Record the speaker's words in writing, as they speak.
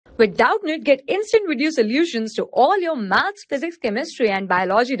With Doubtnut, get instant video solutions to all your maths, physics, chemistry, and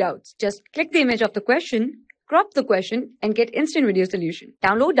biology doubts. Just click the image of the question, crop the question, and get instant video solution.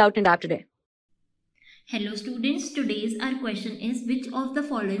 Download Doubtnut app today. Hello students, today's our question is which of the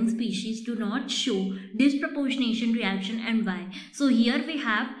following species do not show disproportionation reaction and why? So here we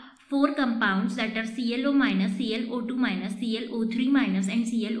have four compounds that are ClO minus, ClO2 minus, ClO3 minus and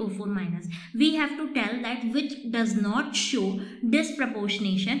ClO4 minus. We have to tell that which does not show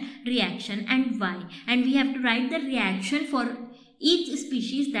disproportionation reaction and why. And we have to write the reaction for each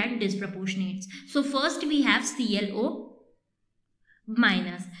species that disproportionates. So first we have ClO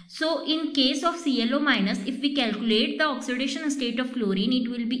minus. So in case of ClO minus, if we calculate the oxidation state of chlorine, it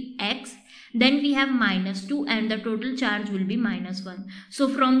will be X. Then we have minus 2 and the total charge will be minus 1. So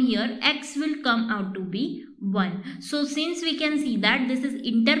from here X will come out to be 1. So since we can see that this is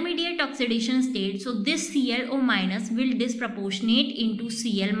intermediate oxidation state, so this ClO minus will disproportionate into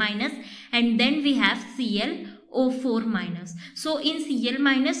Cl minus, and then we have ClO4 minus. So in Cl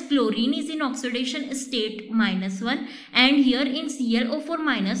minus, chlorine is in oxidation state minus 1, and here in ClO4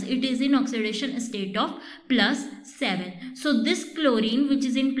 minus it is in oxidation state of plus 7. So this chlorine, which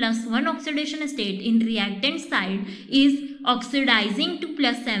is in plus 1 oxidation state, in reactant side is oxidizing to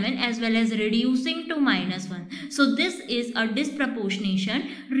plus 7 as well as reducing to minus 1. So this is a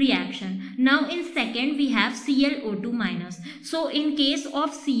disproportionation reaction. Now in second we have ClO2 minus. So in case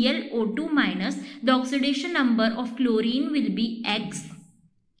of ClO2 minus, the oxidation number of chlorine will be X.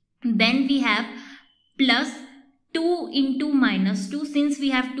 Then we have plus 2 into minus 2, since we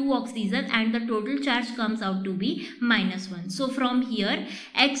have 2 oxygen and the total charge comes out to be minus 1. So from here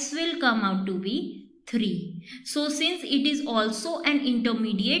X will come out to be 3. So since it is also an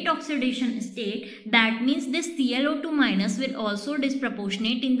intermediate oxidation state, that means this ClO2 minus will also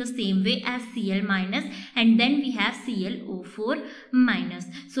disproportionate in the same way as Cl minus, and then we have ClO4 minus.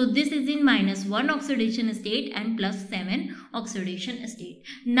 So this is in minus 1 oxidation state and plus 7 oxidation state.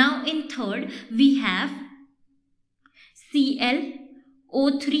 Now in third we have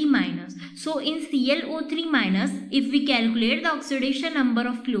ClO3 minus. So in ClO3 minus, if we calculate the oxidation number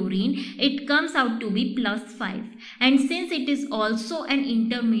of chlorine, it comes out to be plus 5. And since it is also an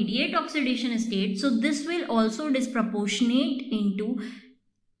intermediate oxidation state, so this will also disproportionate into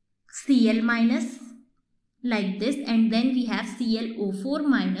Cl minus like this, and then we have ClO4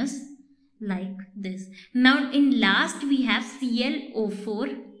 minus like this. Now in last we have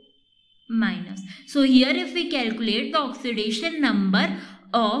ClO4 minus. So here if we calculate the oxidation number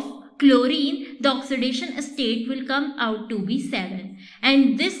of chlorine, the oxidation state will come out to be 7.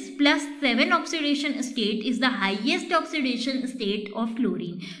 And this plus 7 oxidation state is the highest oxidation state of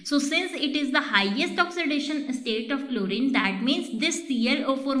chlorine. So since it is the highest oxidation state of chlorine, that means this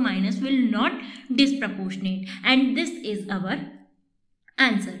ClO4 minus will not disproportionate. And this is our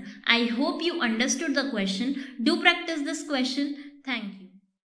answer. I hope you understood the question. Do practice this question. Thank you.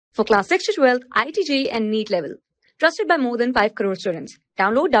 For class 6 to 12, IIT JEE and NEET level. Trusted by more than 5 crore students.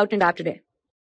 Download Doubtnut app today.